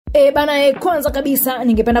Kwanza kabisa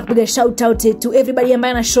ningependa kupiga shout out to everybody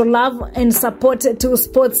ambaye ana show love and support to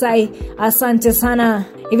sports. Asante sana.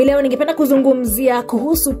 Hivi leo ningependa kuzungumzia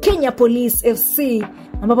kuhusu Kenya Police FC,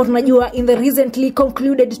 ambapo tunajua in the recently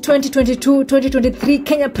concluded 2022-2023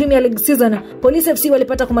 Kenya Premier League season, Police FC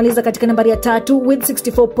walipata kumaliza katika nambari ya 3 with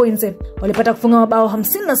 64 points. Walipata kufunga mabao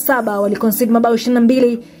 57, waliconcede mabao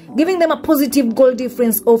 22, giving them a positive goal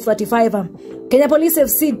difference of 35. Kenya Police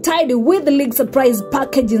FC tied with the league surprise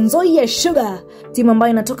package Nzoia Sugar, timu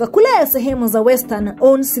ambayo inatoka kule sehemu za Western,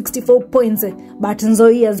 on 64 points. But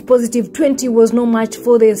Nzoia's positive 20 was no match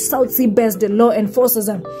for the South Sea based law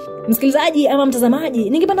enforcers. Msikilizaji ama mtazamaji,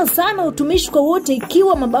 ningependa sana utumishi kwa wote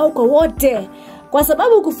ikiwa mabao kwa wote, kwa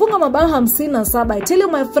sababu kufunga mabao 57, I tell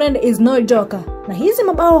you my friend, is no joke. Na hizi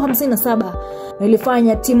mabao 57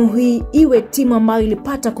 ilifanya timu hii iwe timu ambayo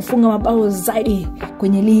ilipata kufunga mabao zaidi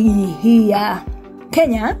kwenye ligi hii ya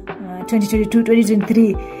Kenya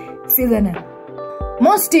 2022-2023 season.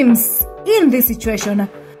 Most teams in this situation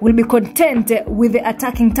will be content with the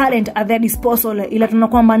attacking talent at their disposal, ila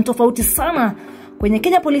tunakwamba ni tofauti sana kwenye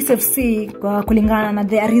Kenya Police FC kwa kulingana na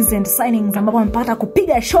their recent signings, ambapo wamepata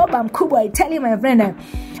kupiga shoba mkubwa. I tell you my friend,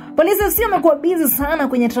 Police FC wamekuwa busy sana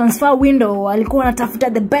kwenye transfer window. Walikuwa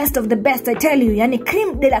wanatafuta the best of the best, I tell you, yani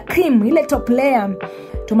cream de la cream, ile top player.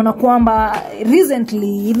 Tumeona kwamba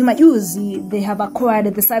recently, hivi majuzi, they have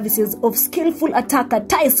acquired the services of skillful attacker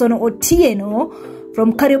TYSON OTIENO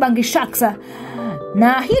from Kariobangi Sharks.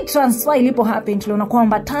 Na hii transfer ilipo happen, tuliona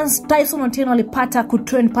kwamba TYSON OTIENO walipata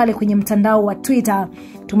kutrend pale kwenye mtandao wa Twitter.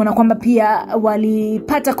 Tumeona kwamba pia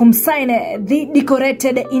walipata kumsign the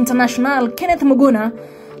decorated international Kenneth Muguna,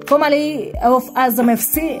 formerly of Azam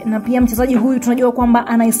FC, na pia mchezaji huyu tunajua kwamba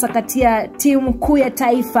anaisakatia timu kuu ya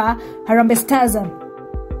taifa Harambee Stars.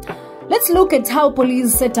 Let's look at how Police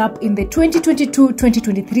set up in the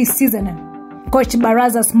 2022-2023 season. Coach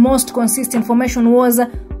Baraza's most consistent formation was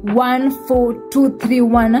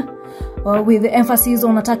 1-4-2-3-1, with the emphasis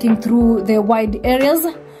on attacking through the wide areas,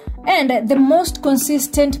 and the most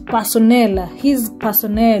consistent personnel, his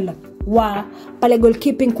personnel wa pale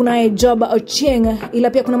goalkeeping kunaye Job Ochieng, ila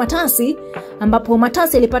pia kuna Matasi, ambapo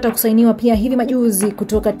Matasi alipata kusainiwa pia hivi majuzi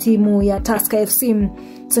kutoka timu ya Tusker FC.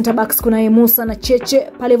 Center backs kunaye Musa na Cheche,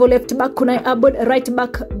 pale left back kunaye Abod, right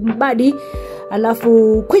back Mbadi,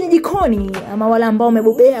 alafu kwenye jikoni ama wala ambao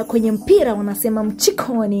wamebobea kwenye mpira wanasema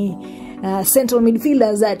mchikoni, central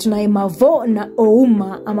midfielders tunaye Mavo na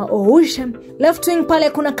Ouma ama Ousha. Left wing pale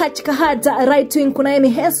kuna Kachika Hata, right wing kuna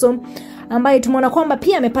Miheso ambaye tumeona kwamba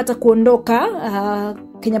pia amepata kuondoka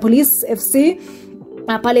Kenya Police FC.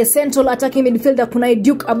 Pale central attacking midfielder kuna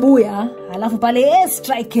Duke Abuya, alafu pale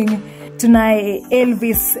striking tunaye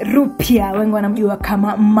Elvis Rupia, wengi wanamjua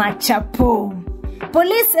kama Machapo.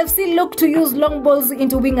 Police FC look to use long balls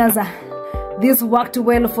into wingers. This worked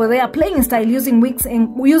well for their playing style, using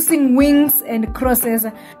wings and crosses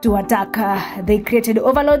to attack. They created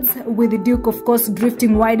overloads, with the Duke of course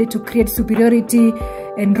drifting wide to create superiority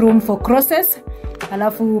and room for crosses.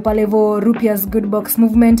 Alafu palevo Rupia's good box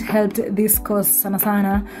movement helped this cause sana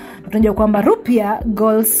sana. Tunajua kwamba Rupia,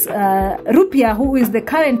 who is the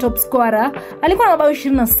current top scorer, alikuwa na mabao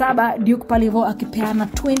 27, Duke palevo akipeana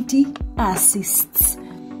 20 assists.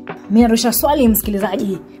 Mimi narusha swali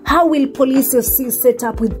msikilizaji, how will Police FC set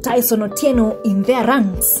up with TYSON OTIENO in their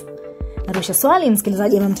ranks? Narusha swali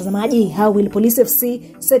msikilizaji na mtazamaji, how will Police FC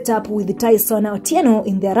set up with TYSON OTIENO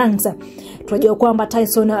in their ranks? Tunajua kwamba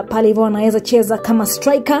TYSON pale hivyo anaweza cheza kama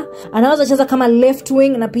striker, anaweza cheza kama left wing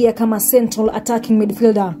na pia kama central attacking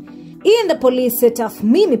midfielder. In the Police setup,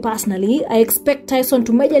 me personally, I expect TYSON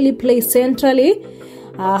to majorly play centrally.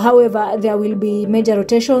 However, there will be major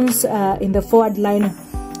rotations in the forward line.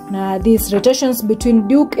 Now, these rotations between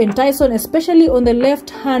Duke and TYSON, especially on the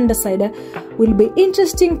left-hand side, will be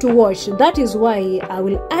interesting to watch. That is why I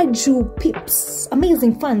will urge you peeps,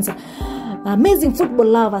 amazing fans, amazing football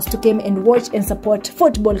lovers, to come and watch and support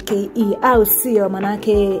Football KE. Au sio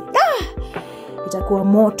manake itakuwa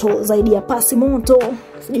moto zaidi ya pasi moto.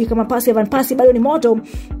 Sijui kama pasi ya Van Pasi bado ni moto.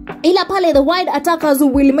 Ila pale the wide attackers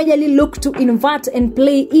will majorly look to invert and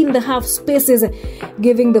play in the half spaces,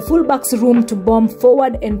 giving the fullbacks room to bomb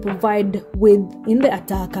forward and provide width in the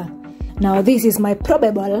attacker. Now this is my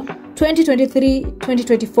probable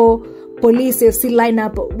 2023-2024 Police FC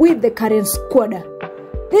lineup with the current squad.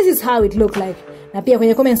 This is how it look like. Na pia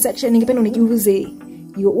kwenye comment section ningependa unijuze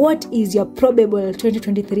what is your probable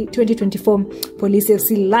 2023-2024 Police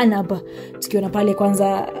FC lineup. Tukiona pale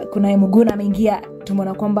kwanza kuna Muguna ameingia,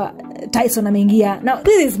 tumeona kwamba TYSON ameingia. Now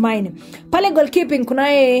this is mine. Pale goalkeeping kuna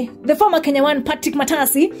the former Kenya one Patrick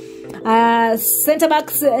Matasi, Center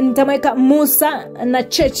backs nitamweka Musa na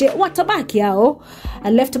Cheche, watabaki hao.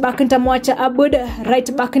 Left back nitamwacha Abud,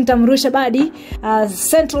 right back nitamrusha Badi.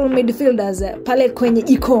 Central midfielders pale kwenye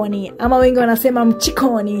jikoni ama wengi wanasema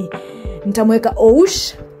mchikoni, nitamweka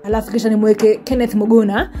Oush, alafu kisha nimweke Kenneth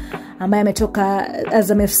Muguna ambaye ametoka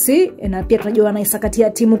Azam FC na pia tunajua anaisakatia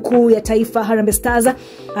timu kuu ya taifa Harambee Stars.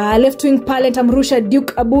 Left wing pale nitamrusha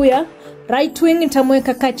Duke Abuya, right wing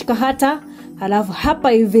nitamweka Kachika Hata, alafu hapa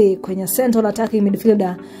hivi kwenye central attacking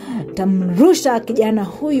midfielder nitamrusha kijana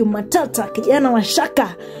huyu matata, kijana wa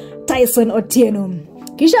shaka, TYSON Otieno.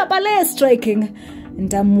 Kisha pale striking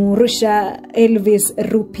nitamrusha Elvis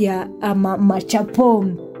Rupia ama Machapo.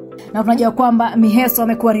 Na tunajua kwamba Miheso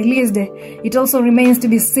amekuwa released. It also remains to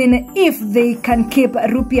be seen if they can keep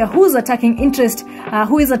Rupia, who's attacking interest,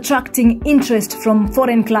 who is attracting interest from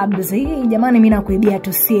foreign clubs. Hii jamani mimi nakuibia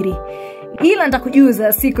tu siri. Ila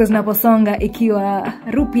nitakujuza siku zinaposonga ikiwa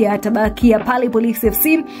Rupia atabakia pale Police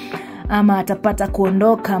FC ama atapata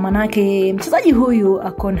kuondoka, manake mchezaji huyu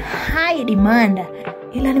akon high demand.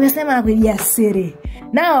 Ila nimesema nakuibia siri.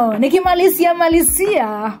 Now, nikimalizia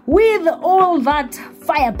with all that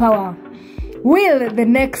firepower, will the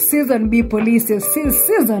next season be Police FC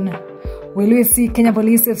season? Will we see Kenya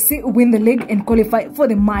Police FC win the league and qualify for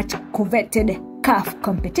the much coveted CAF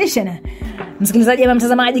competition? Msikilizaji ama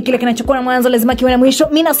mtazamaji, kile kinachokuwa na mwanzo lazima kiwe na mwisho.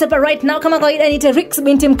 Mimi nasema right now kama kawaida ni Rix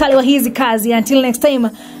binti mkali wa hizi kazi. Until next time,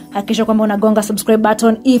 hakikisha kwamba unagonga subscribe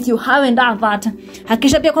button if you haven't done that.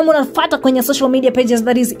 Hakikisha pia kwamba unafuata kwenye social media pages,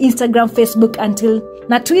 that is Instagram, Facebook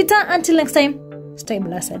na Twitter. Until next time, stay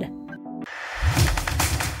blessed.